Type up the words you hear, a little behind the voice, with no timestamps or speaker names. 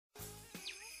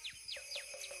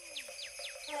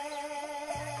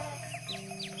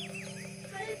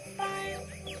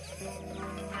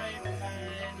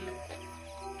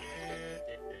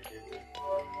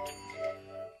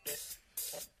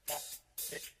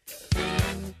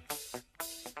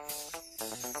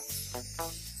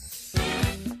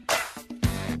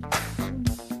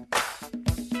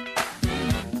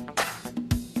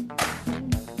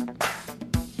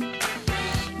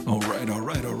All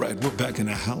right. We're back in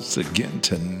the house again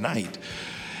tonight.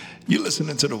 You're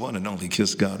listening to the one and only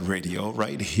Kiss God Radio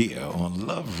right here on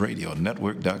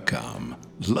LoveRadioNetwork.com.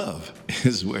 Love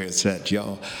is where it's at,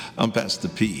 y'all. I'm Pastor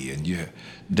P, and you're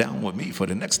down with me for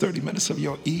the next 30 minutes of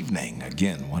your evening.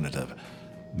 Again, one of the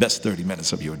best 30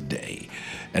 minutes of your day.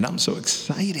 And I'm so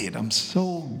excited. I'm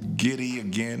so giddy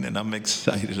again, and I'm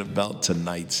excited about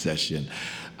tonight's session.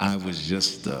 I was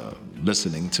just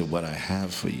listening to what I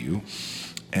have for you.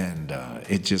 And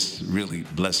it just really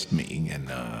blessed me,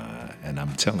 and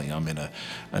I'm telling you, I'm in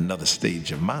another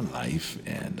stage of my life,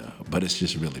 but it's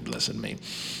just really blessing me.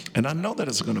 And I know that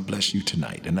it's going to bless you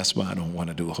tonight, and that's why I don't want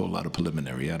to do a whole lot of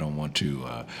preliminary. I don't want to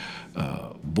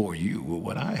bore you with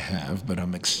what I have, but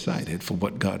I'm excited for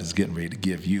what God is getting ready to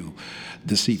give you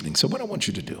this evening. So what I want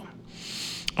you to do,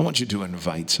 I want you to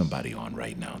invite somebody on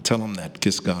right now. Tell them that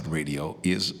Kiss God Radio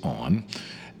is on.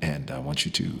 And I want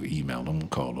you to email them,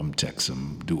 call them, text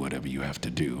them, do whatever you have to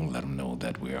do. Let them know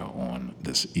that we are on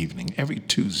this evening, every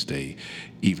Tuesday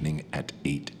evening at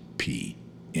 8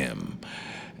 p.m.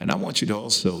 And I want you to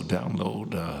also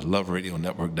download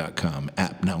LoveRadioNetwork.com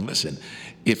app. Now, listen,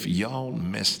 if y'all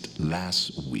missed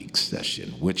last week's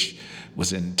session, which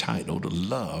was entitled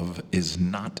Love is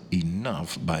Not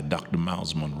Enough by Dr.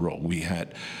 Myles Monroe, we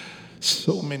had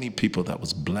so many people that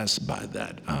was blessed by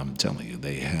that. I'm telling you,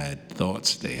 they had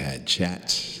thoughts, they had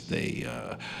chats, they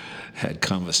had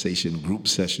conversation group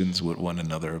sessions with one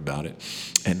another about it.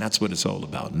 And that's what it's all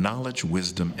about: knowledge,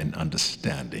 wisdom, and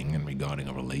understanding in regarding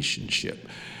a relationship.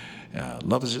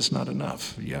 Love is just not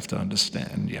enough. You have to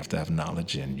understand, you have to have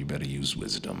knowledge, and you better use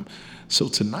wisdom. So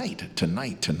tonight,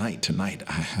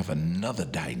 I have another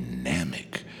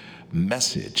dynamic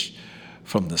message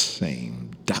from the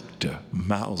same Dr.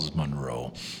 Myles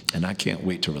Monroe. And I can't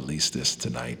wait to release this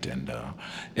tonight. And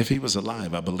if he was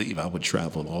alive, I believe I would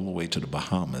travel all the way to the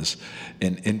Bahamas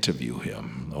and interview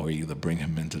him, or either bring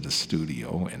him into the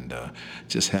studio and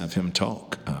just have him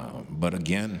talk. But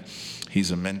again,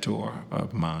 he's a mentor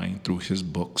of mine through his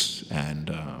books,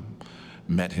 and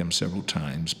met him several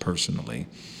times personally,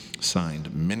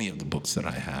 signed many of the books that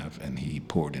I have, and he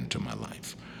poured into my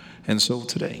life. And so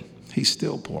today, he's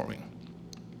still pouring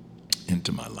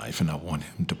into my life, and I want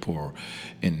him to pour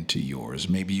into yours.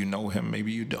 Maybe you know him,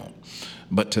 maybe you don't.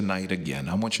 But tonight, again,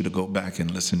 I want you to go back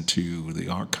and listen to the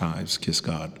archives, Kiss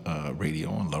God Radio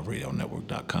on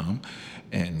LoveRadioNetwork.com,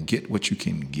 and get what you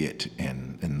can get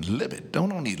and live it.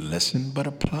 Don't only listen, but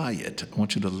apply it. I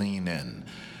want you to lean in.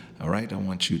 All right? I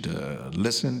want you to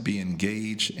listen, be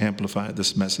engaged, amplify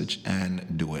this message,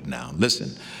 and do it now.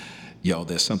 Listen. Y'all,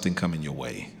 there's something coming your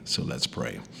way, so let's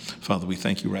pray. Father, we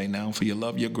thank you right now for your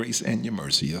love, your grace, and your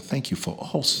mercy. I thank you for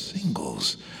all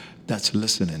singles that's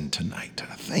listening tonight.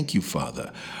 I thank you,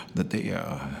 Father, that they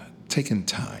are taking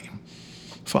time,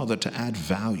 Father, to add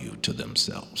value to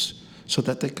themselves so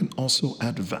that they can also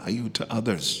add value to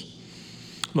others.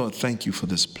 Lord, thank you for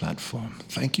this platform.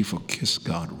 Thank you for Kiss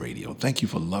God Radio. Thank you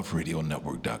for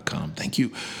LoveRadioNetwork.com. Thank you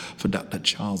for Dr.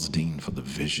 Charles Dean for the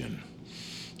vision.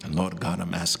 And Lord God,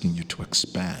 I'm asking you to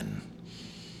expand.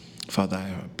 Father,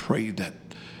 I pray that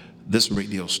this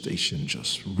radio station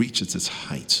just reaches its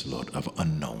heights, Lord, of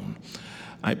unknown.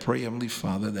 I pray, Heavenly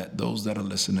Father, that those that are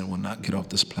listening will not get off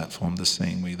this platform the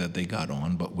same way that they got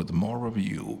on, but with more of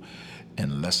you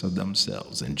and less of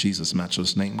themselves. In Jesus'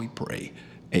 matchless name we pray.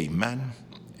 Amen.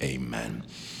 Amen.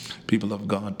 People of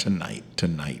God, tonight,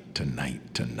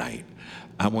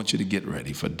 I want you to get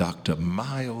ready for Dr.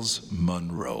 Myles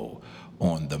Monroe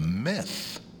on the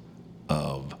myth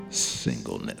of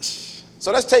singleness.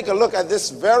 So let's take a look at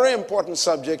this very important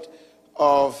subject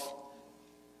of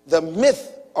the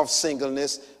myth of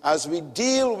singleness as we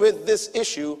deal with this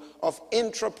issue of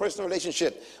intrapersonal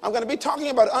relationship. I'm going to be talking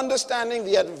about understanding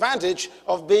the advantage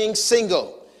of being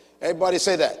single. Everybody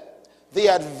say that. The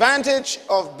advantage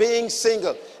of being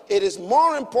single. It is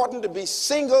more important to be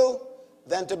single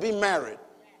than to be married.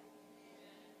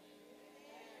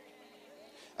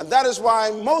 And that is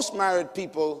why most married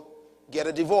people get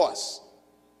a divorce,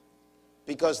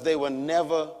 because they were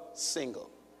never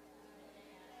single.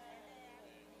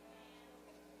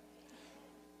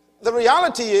 The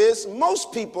reality is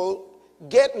most people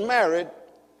get married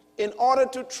in order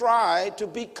to try to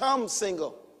become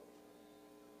single.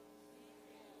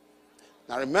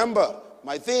 Now remember,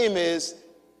 My theme is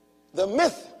the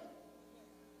myth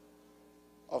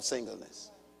of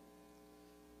singleness.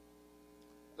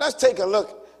 Let's take a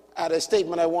look at a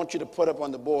statement I want you to put up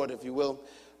on the board, if you will.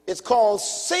 It's called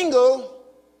Single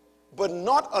But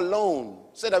Not Alone.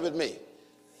 Say that with me.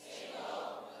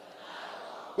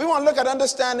 We want to look at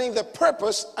understanding the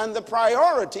purpose and the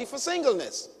priority for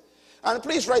singleness. And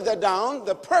please write that down,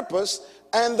 the purpose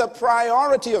and the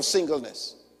priority of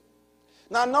singleness.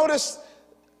 Now notice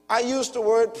I used the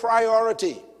word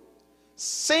priority.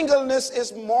 Singleness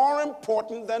is more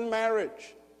important than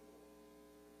marriage.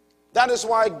 That is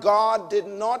why God did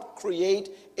not create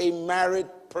a married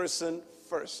person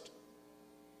first.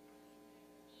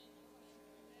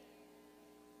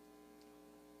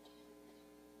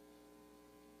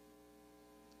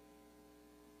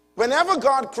 Whenever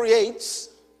God creates,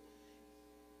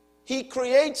 he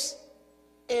creates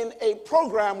in a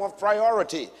program of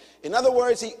priority. In other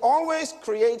words, he always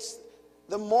creates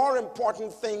the more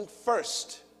important thing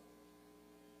first.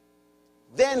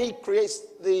 Then he creates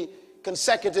the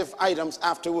consecutive items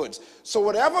afterwards. So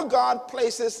whatever God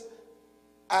places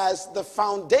as the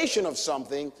foundation of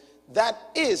something, that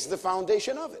is the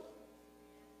foundation of it.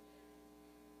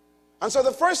 And so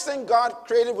the first thing God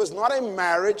created was not a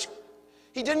marriage.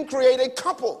 He didn't create a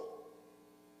couple.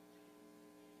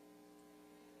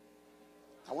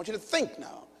 I want you to think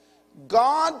now.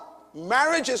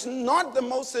 Marriage is not the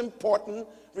most important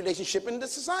relationship in the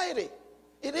society.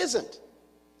 It isn't.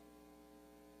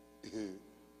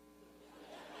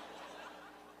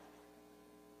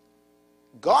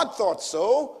 God thought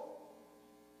so.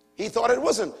 He thought it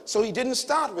wasn't. So he didn't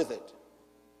start with it.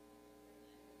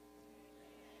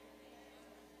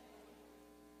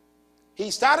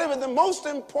 He started with the most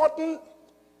important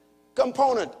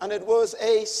component, and it was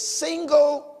a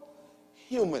single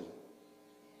human.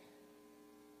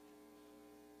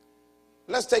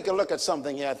 Let's take a look at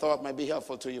something here I thought might be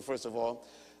helpful to you, first of all.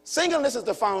 Singleness is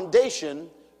the foundation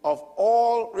of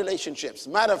all relationships.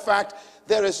 Matter of fact,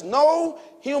 there is no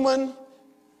human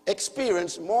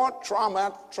experience more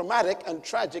traumatic and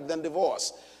tragic than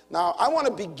divorce. Now, I want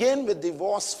to begin with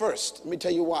divorce first. Let me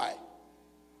tell you why.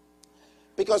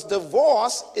 Because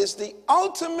divorce is the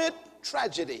ultimate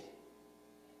tragedy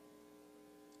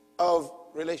of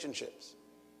relationships.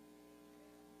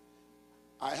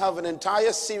 I have an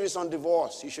entire series on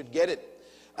divorce. You should get it.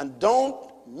 And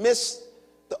don't miss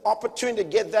the opportunity to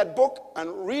get that book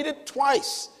and read it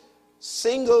twice.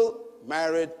 Single,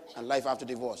 Married, and Life After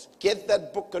Divorce. Get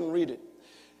that book and read it.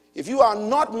 If you are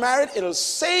not married, it'll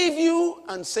save you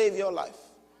and save your life.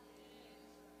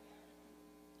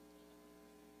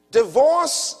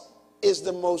 Divorce is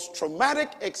the most traumatic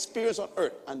experience on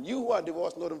earth. And you who are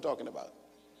divorced know what I'm talking about.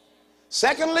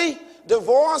 Secondly,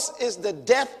 divorce is the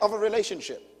death of a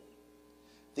relationship.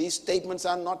 These statements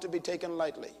are not to be taken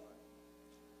lightly.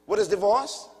 What is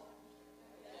divorce?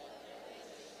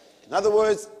 In other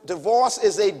words, divorce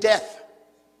is a death.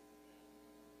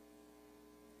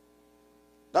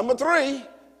 Number three,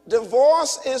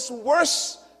 divorce is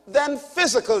worse than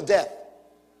physical death.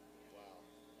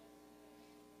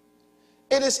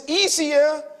 It is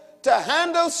easier to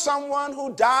handle someone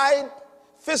who died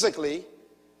physically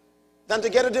than to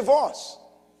get a divorce.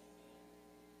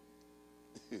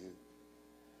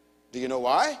 Do you know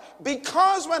why?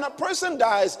 Because when a person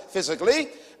dies physically,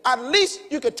 at least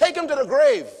you could take them to the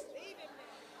grave,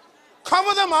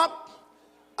 cover them up,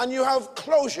 and you have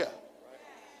closure.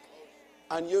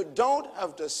 And you don't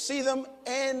have to see them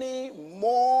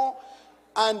anymore,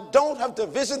 and don't have to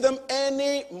visit them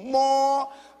anymore,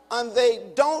 and they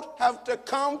don't have to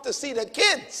come to see the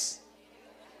kids.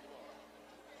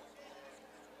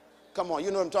 Come on,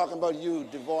 you know what I'm talking about, you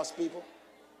divorced people.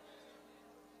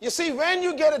 You see, when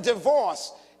you get a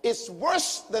divorce, it's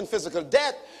worse than physical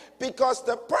death, because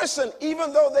the person,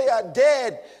 even though they are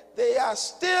dead, they are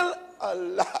still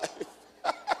alive.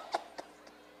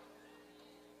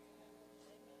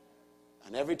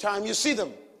 And every time you see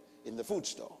them in the food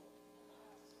store,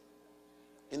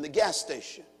 in the gas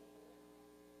station,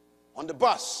 on the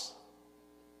bus,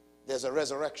 there's a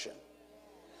resurrection.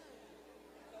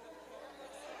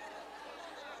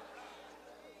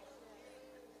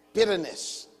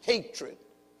 Bitterness, hatred,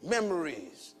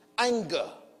 memories, anger.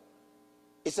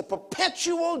 It's a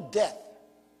perpetual death.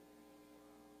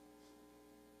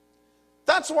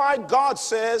 That's why God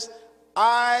says,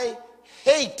 I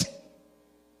hate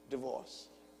divorce.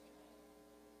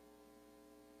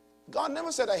 God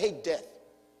never said, I hate death.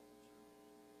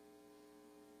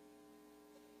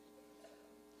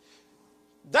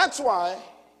 That's why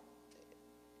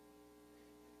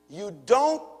you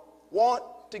don't want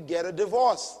to get a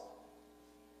divorce.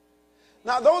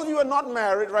 Now, those of you who are not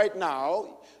married right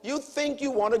now, you think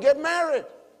you want to get married.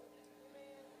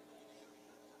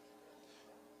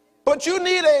 But you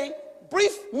need a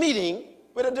brief meeting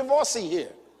with a divorcee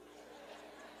here.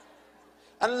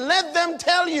 And let them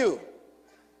tell you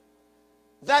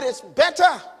that it's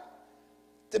better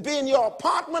to be in your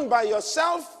apartment by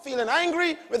yourself, feeling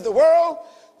angry with the world,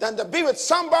 than to be with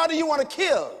somebody you want to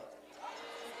kill.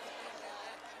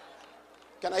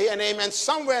 Can I hear an amen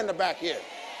somewhere in the back here?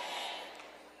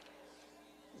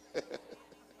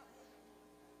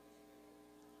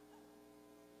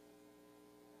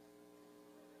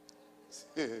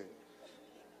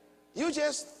 You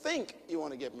just think you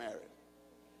want to get married.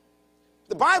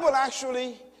 The Bible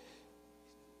actually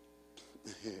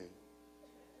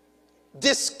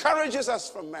discourages us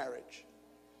from marriage.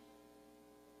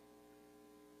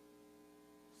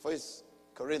 1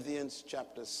 Corinthians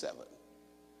chapter 7.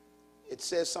 It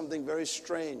says something very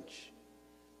strange.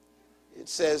 It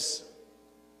says,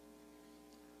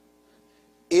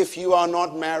 if you are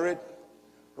not married,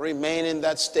 remain in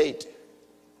that state.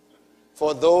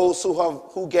 For those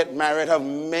who get married have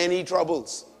many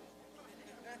troubles.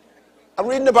 I'm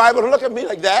reading the Bible, don't look at me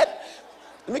like that.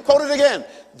 Let me quote it again.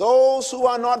 Those who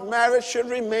are not married should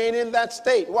remain in that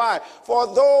state. Why? For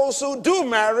those who do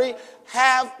marry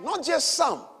have not just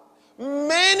some,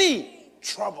 many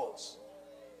troubles.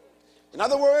 In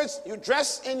other words, you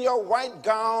dress in your white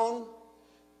gown,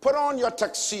 put on your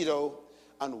tuxedo,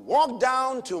 and walk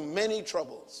down to many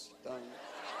troubles. Dun,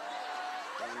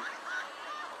 dun,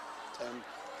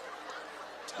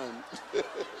 dun,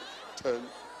 dun,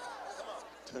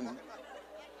 dun, dun.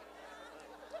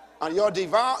 And your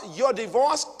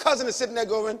divorced cousin is sitting there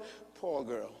going, poor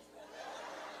girl.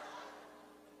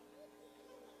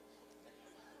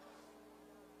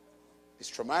 It's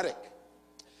traumatic.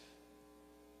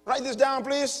 Write this down,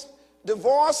 please.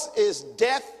 Divorce is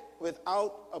death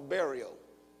without a burial.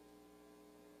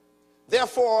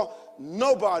 Therefore,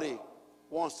 nobody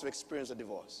wants to experience a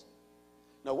divorce.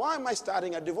 Now, why am I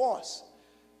starting a divorce?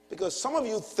 Because some of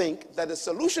you think that the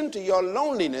solution to your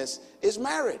loneliness is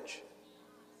marriage.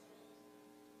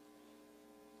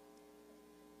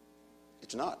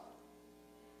 It's not.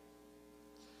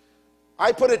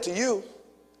 I put it to you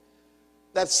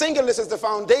that singleness is the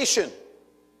foundation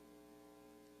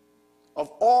of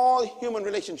all human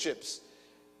relationships.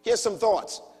 Here's some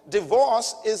thoughts.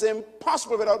 Divorce is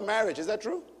impossible without marriage. Is that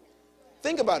true?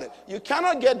 Think about it. You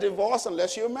cannot get divorced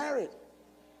unless you're married.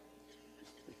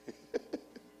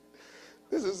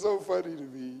 This is so funny to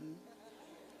me.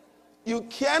 You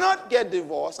cannot get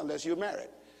divorced unless you're married.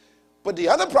 But the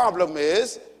other problem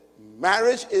is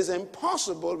marriage is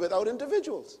impossible without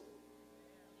individuals.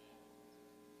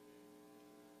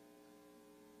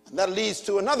 And that leads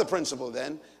to another principle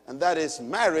then, and that is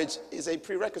marriage is a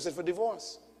prerequisite for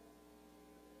divorce.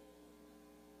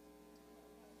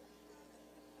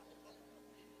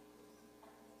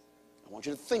 I want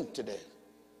you to think today.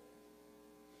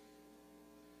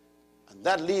 And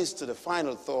that leads to the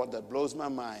final thought that blows my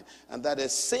mind, and that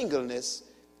is singleness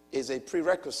is a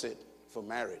prerequisite for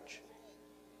marriage.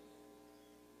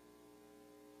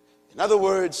 In other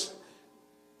words,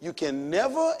 you can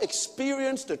never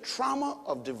experience the trauma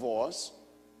of divorce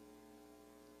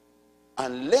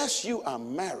unless you are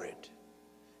married.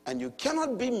 And you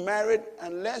cannot be married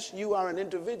unless you are an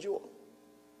individual.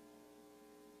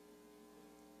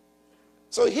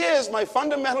 So here's my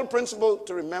fundamental principle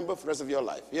to remember for the rest of your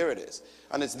life. Here it is.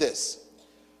 And it's this.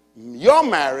 Your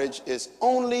marriage is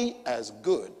only as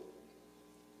good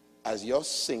as your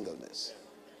singleness.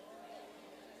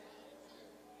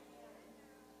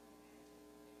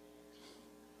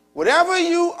 Whatever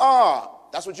you are,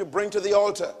 that's what you bring to the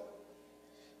altar.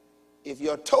 If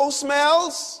your toe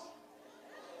smells,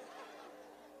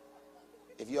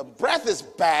 if your breath is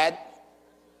bad,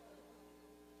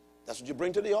 that's what you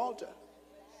bring to the altar.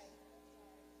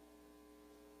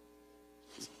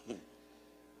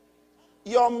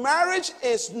 Your marriage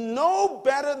is no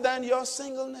better than your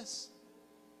singleness.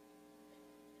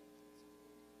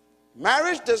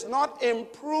 Marriage does not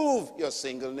improve your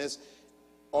singleness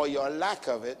or your lack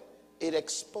of it, it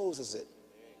exposes it.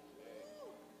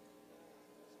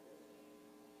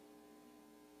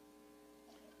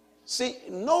 See,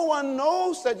 no one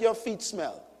knows that your feet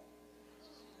smell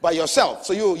by yourself,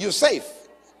 so you're safe.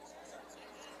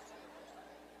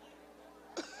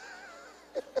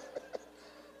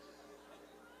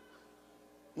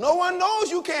 No one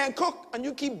knows you can't cook and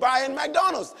you keep buying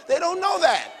McDonald's. They don't know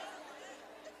that.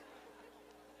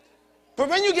 But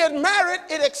when you get married,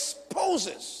 it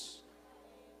exposes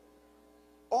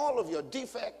all of your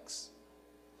defects.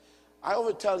 I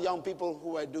always tell young people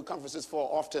who I do conferences for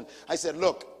often, I said,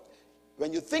 look,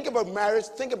 When you think about marriage,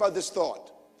 think about this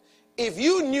thought. If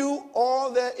you knew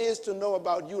all there is to know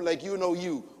about you like you know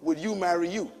you, would you marry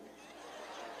you?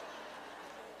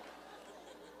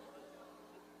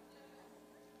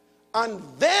 And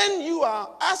then you are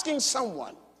asking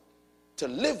someone to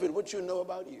live with what you know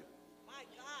about you. My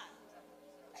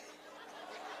God.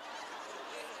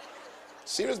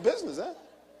 Serious business, huh?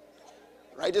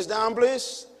 Write this down,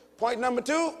 please. Point number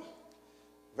 2,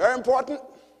 very important.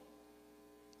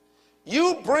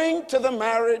 You bring to the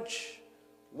marriage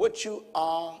what you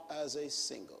are as a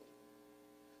single.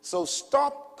 So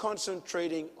stop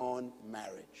concentrating on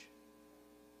marriage.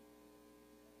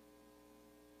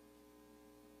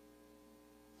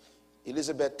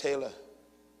 Elizabeth Taylor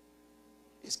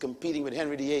is competing with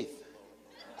Henry VIII.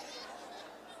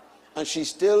 And she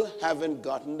still haven't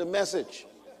gotten the message.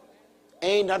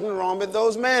 Ain't nothing wrong with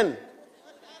those men.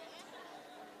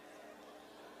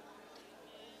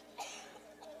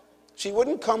 She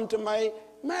wouldn't come to my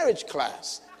marriage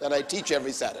class that I teach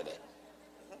every Saturday.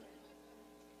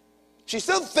 She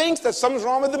still thinks that something's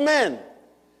wrong with the men.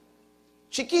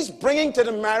 She keeps bringing to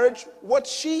the marriage what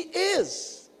she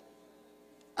is.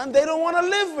 And they don't want to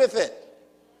live with it.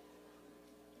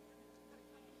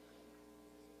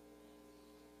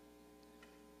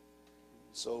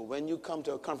 So when you come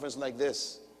to a conference like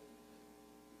this,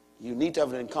 you need to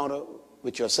have an encounter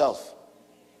with yourself.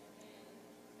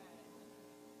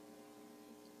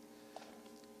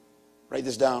 Write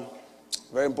this down.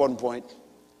 Very important point.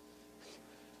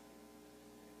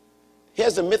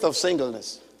 Here's the myth of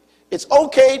singleness. It's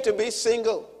okay to be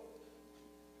single,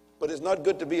 but it's not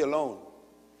good to be alone.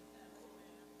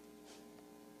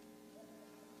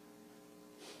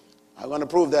 I'm going to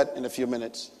prove that in a few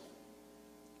minutes.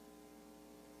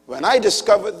 When I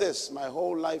discovered this, my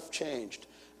whole life changed.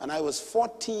 And I was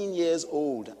 14 years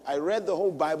old. I read the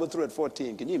whole Bible through at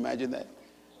 14. Can you imagine that?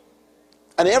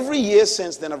 And every year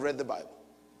since then, I've read the Bible.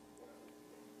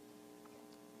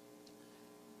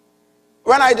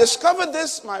 When I discovered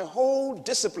this, my whole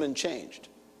discipline changed.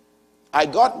 I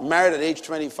got married at age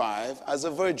 25 as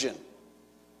a virgin.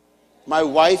 My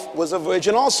wife was a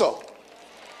virgin also.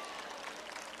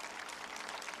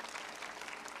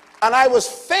 And I was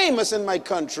famous in my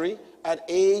country at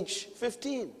age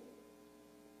 15.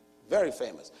 Very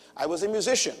famous. I was a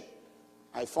musician.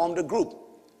 I formed a group.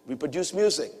 We produced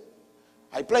music.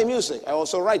 I play music. I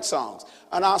also write songs.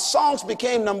 And our songs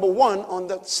became #1 on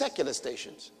the secular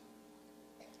stations.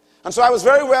 And so I was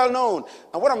very well known.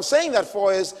 And what I'm saying that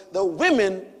for is the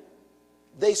women,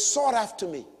 they sought after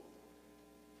me.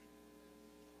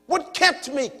 What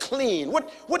kept me clean?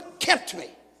 What kept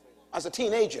me as a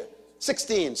teenager?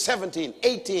 16, 17,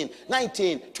 18,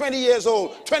 19, 20 years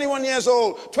old, 21 years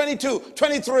old, 22,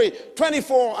 23,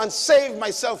 24, and saved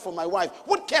myself for my wife.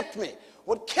 What kept me?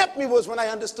 What kept me was when I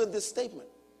understood this statement.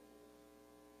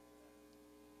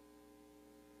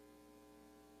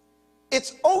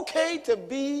 It's okay to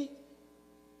be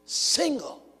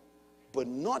single, but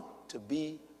not to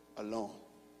be alone.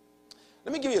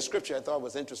 Let me give you a scripture I thought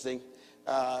was interesting.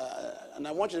 And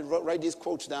I want you to write these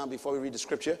quotes down before we read the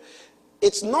scripture.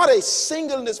 It's not a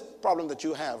singleness problem that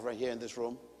you have right here in this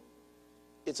room.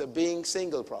 It's a being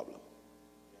single problem.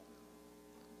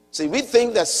 See, we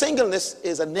think that singleness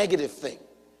is a negative thing.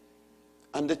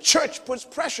 And the church puts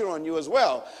pressure on you as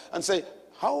well and say,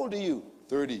 how old are you?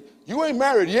 30. You ain't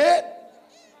married yet?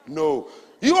 No.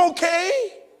 You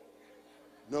okay?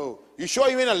 No. You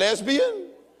sure you ain't a lesbian?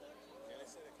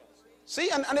 See,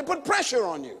 and they put pressure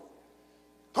on you.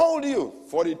 How old are you?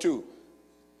 42.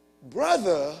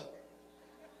 Brother,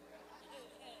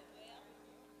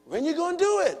 when you going to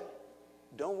do it?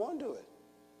 Don't want to do it.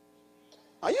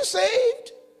 Are you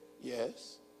saved?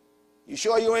 Yes. You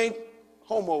sure you ain't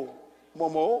homo,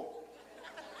 momo?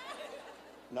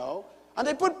 No. And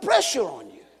they put pressure on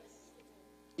you.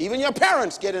 Even your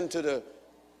parents get into the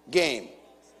game.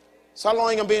 So how long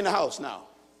are you going to be in the house now?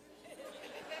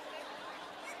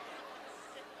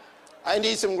 I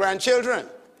need some grandchildren.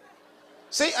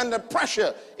 See, and the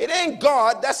pressure, it ain't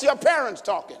God, that's your parents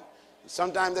talking.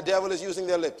 Sometimes the devil is using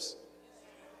their lips.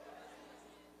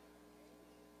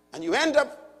 And you end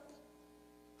up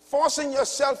forcing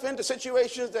yourself into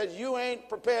situations that you ain't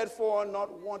prepared for or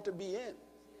not want to be in.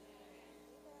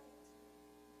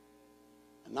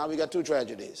 And now we got two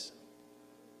tragedies.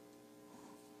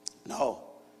 No.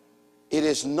 It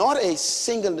is not a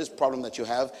singleness problem that you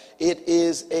have. It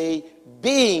is a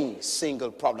being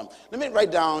single problem. Let me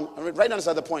write down this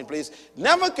other point, please.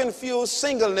 Never confuse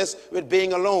singleness with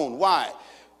being alone. Why?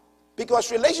 Because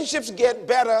relationships get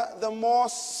better the more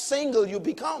single you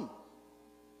become.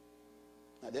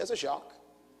 Now, there's a shock.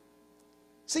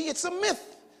 See, it's a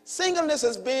myth Singleness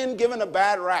has been given a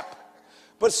bad rap.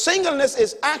 But singleness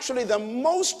is actually the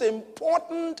most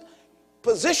important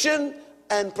position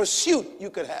and pursuit you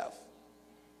could have.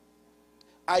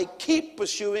 I keep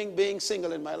pursuing being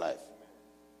single in my life.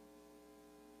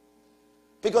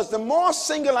 Because the more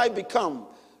single I become,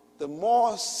 the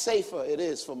more safer it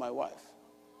is for my wife.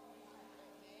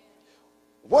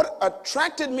 What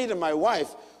attracted me to my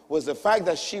wife was the fact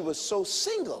that she was so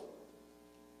single.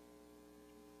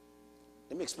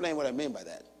 Let me explain what I mean by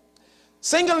that.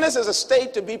 Singleness is a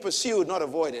state to be pursued, not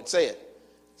avoided. Say it.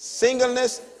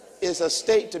 Singleness is a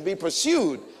state to be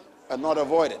pursued and not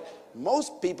avoided.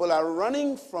 Most people are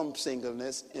running from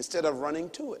singleness instead of running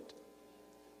to it.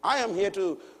 I am here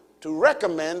to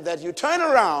recommend that you turn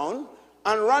around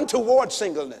and run towards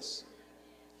singleness.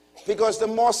 Because the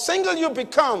more single you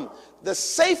become, the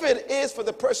safer it is for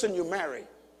the person you marry.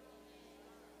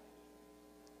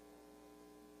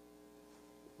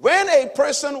 When a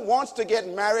person wants to get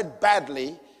married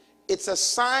badly, it's a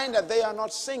sign that they are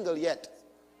not single yet.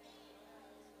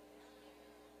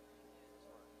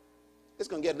 It's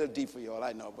going to get a little deep for you all,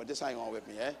 I know, but just hang on with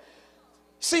me.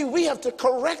 See, we have to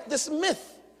correct this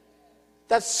myth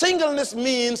that singleness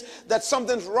means that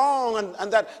something's wrong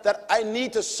and that I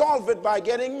need to solve it by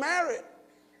getting married.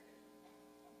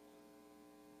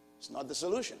 It's not the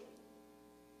solution.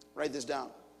 Write this down.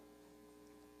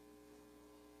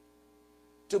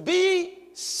 To be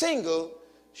single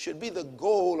should be the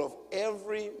goal of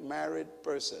every married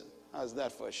person. How's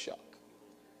that for a shock?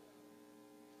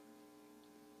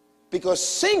 Because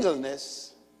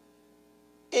singleness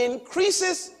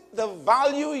increases the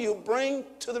value you bring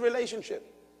to the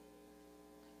relationship.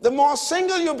 The more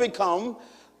single you become,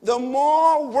 the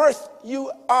more worth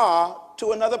you are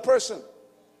to another person.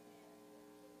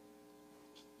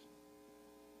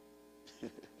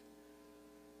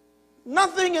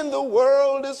 Nothing in the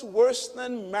world is worse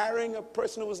than marrying a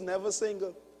person who was never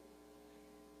single.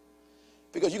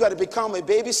 Because you got to become a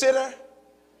babysitter,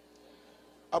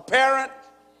 a parent,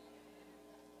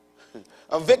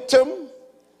 a victim.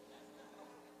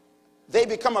 They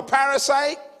become a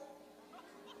parasite,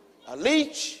 a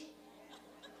leech,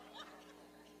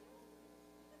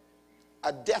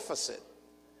 a deficit.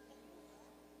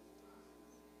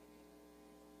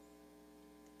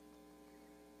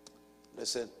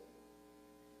 Listen.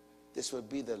 This will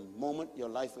be the moment your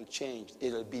life will change.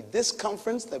 It'll be this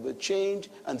conference that will change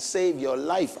and save your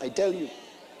life, I tell you.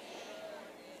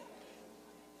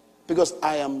 Because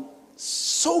I am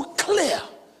so clear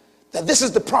that this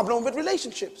is the problem with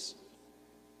relationships.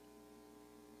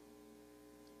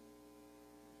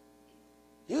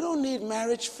 You don't need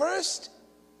marriage first.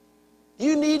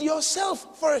 You need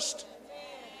yourself first.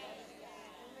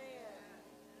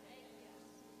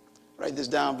 Write this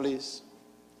down, please.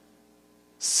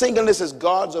 Singleness is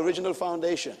God's original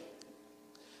foundation.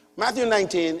 Matthew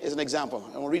 19 is an example.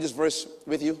 I want to read this verse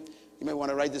with you. You may want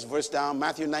to write this verse down.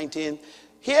 Matthew 19.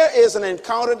 Here is an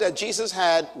encounter that Jesus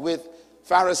had with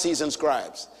Pharisees and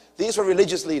scribes. These were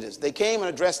religious leaders. They came and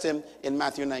addressed him in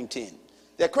Matthew 19.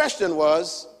 Their question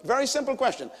was, very simple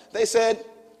question. They said,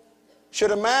 should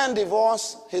a man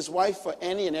divorce his wife for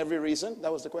any and every reason?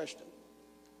 That was the question.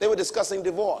 They were discussing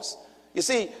divorce. You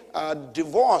see,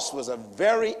 divorce was a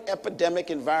very epidemic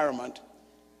environment.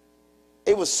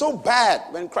 It was so bad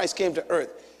when Christ came to earth.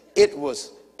 It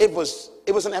was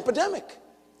an epidemic.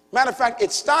 Matter of fact,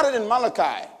 it started in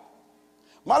Malachi.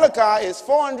 Malachi is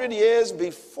 400 years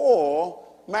before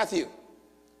Matthew.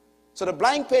 So the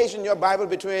blank page in your Bible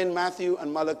between Matthew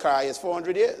and Malachi is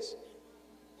 400 years.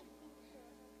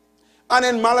 And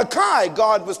in Malachi,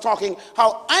 God was talking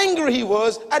how angry he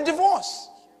was at divorce.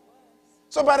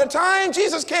 So by the time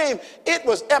Jesus came, it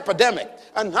was epidemic.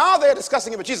 And now they're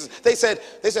discussing it with Jesus. They said,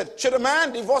 should a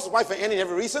man divorce his wife for any and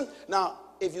every reason? Now,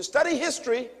 if you study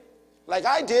history, like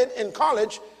I did in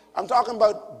college, I'm talking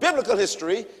about biblical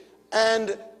history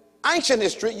and ancient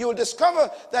history, you will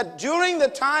discover that during the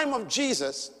time of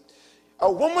Jesus, a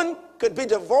woman could be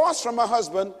divorced from her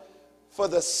husband for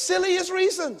the silliest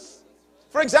reasons.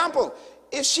 For example,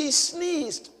 if she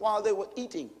sneezed while they were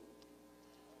eating,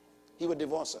 he would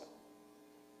divorce her.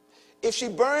 If she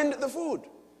burned the food,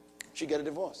 she'd get a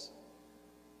divorce.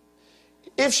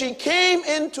 If she came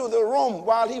into the room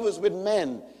while he was with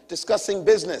men discussing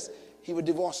business, he would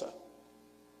divorce her.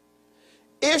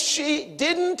 If she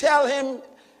didn't tell him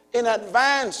in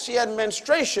advance she had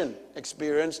menstruation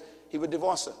experience, he would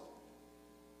divorce her.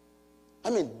 I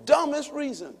mean, dumbest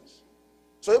reasons.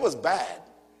 So it was bad.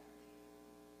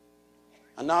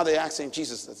 And now they're asking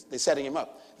Jesus, they're setting him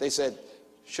up. They said,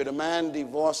 should a man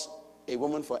divorce a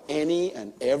woman for any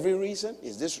and every reason?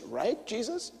 Is this right,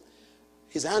 Jesus?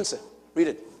 His answer, read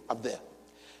it up there.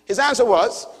 His answer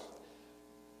was,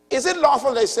 is it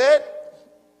lawful, they said.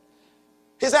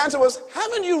 His answer was,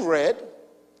 haven't you read?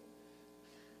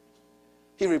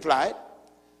 He replied,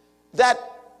 that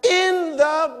in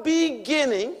the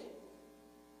beginning,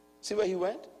 see where he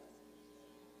went?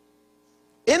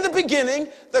 In the beginning,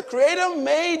 the Creator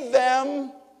made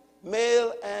them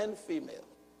male and female.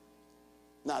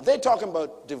 Now, they're talking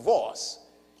about divorce.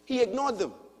 He ignored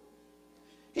them.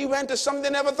 He went to something they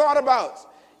never thought about.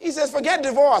 He says, forget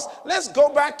divorce. Let's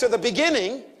go back to the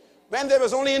beginning when there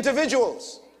was only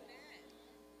individuals.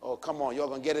 Oh, come on, you're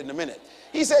going to get it in a minute.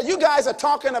 He said, you guys are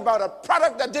talking about a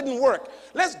product that didn't work.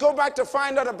 Let's go back to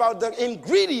find out about the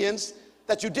ingredients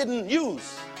that you didn't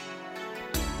use.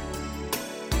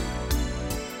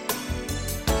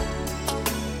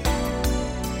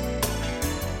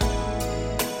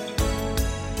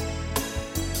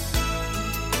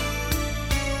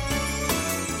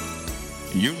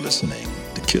 You're listening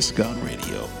to Kiss God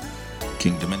Radio,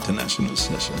 Kingdom International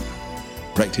Session,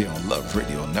 right here on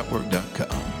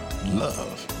LoveRadioNetwork.com.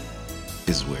 Love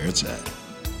is where it's at.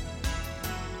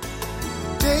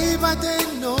 Day by day,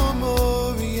 no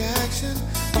more reaction.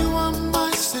 You are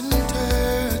my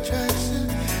center attraction.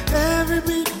 Every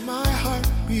beat, my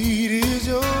heartbeat is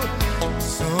your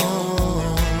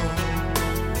song.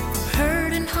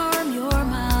 Hurt and harm, you're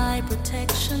my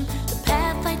protection. The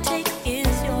path I take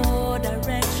is your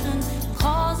direction.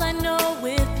 'Cause I know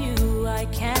with you I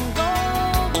can go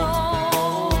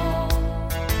wrong.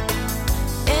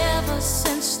 Ever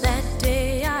since that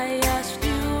day I asked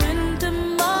you into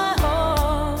my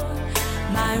heart,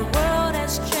 my world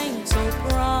has changed, so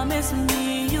promise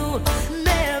me you'll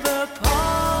never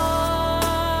part.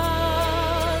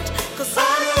 'Cause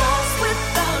I'm lost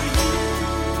without you.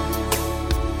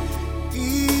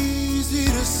 Easy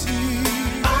to see.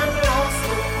 I'm lost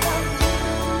without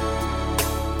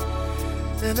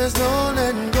And there's no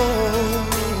letting go.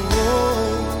 you.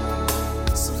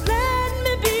 So let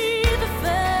me be the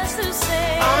first to say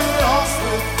I'm lost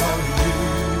without you.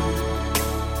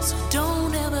 so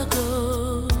don't ever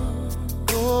go.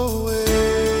 Go away.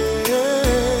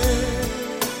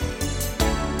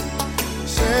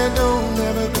 Said don't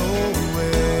ever go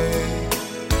away.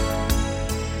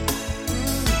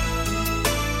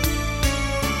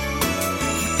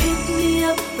 Pick me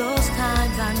up those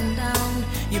times I'm down.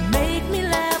 You make me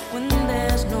laugh when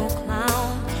there's no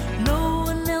clown. No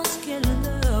one else can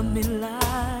love me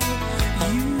like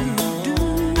you do.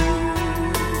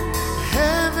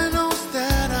 Heaven knows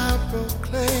that I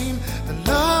proclaim the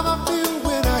love I feel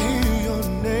when I hear your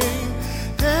name.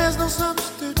 There's no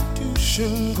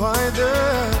substitution quite the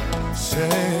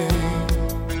same.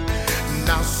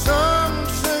 Now some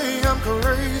say I'm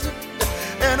crazy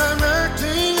and I'm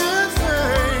acting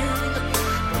insane,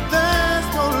 but there's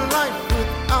no life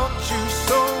without you,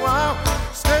 so I'll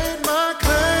state my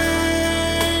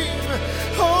claim.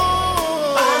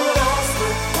 Oh, I'm lost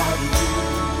without you.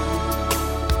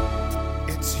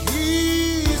 it's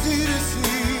easy to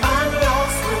see. I'm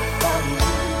lost without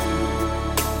you.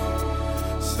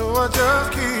 So I just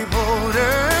keep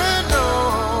holding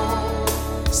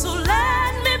on. So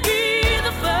let me be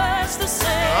the first to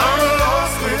say I'm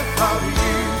lost without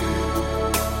you.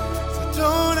 So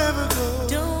don't ever go,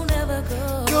 don't ever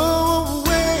go. go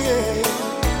away.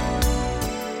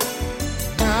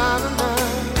 Nah, nah, nah.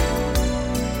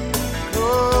 Go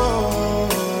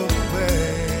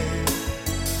away.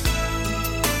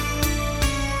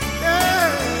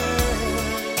 Yeah.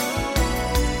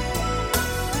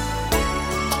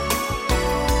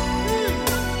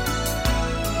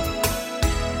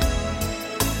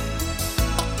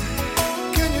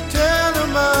 Can you tell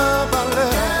them about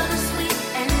love? Love is sweet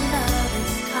and love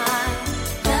is kind.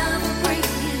 Love will bring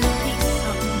you peace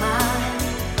of mind.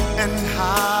 And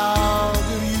how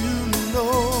do you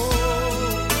know?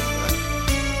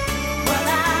 Well,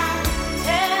 I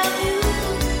tell you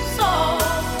so.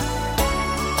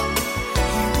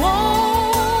 He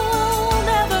won't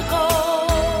ever go.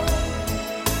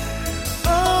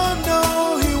 Oh no,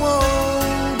 he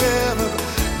won't ever.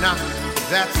 Now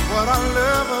that's what I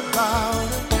love about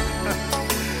it.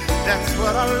 That's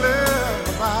what I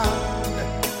love about it.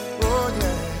 Oh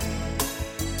yeah.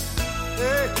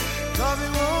 Hey, 'cause he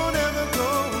won't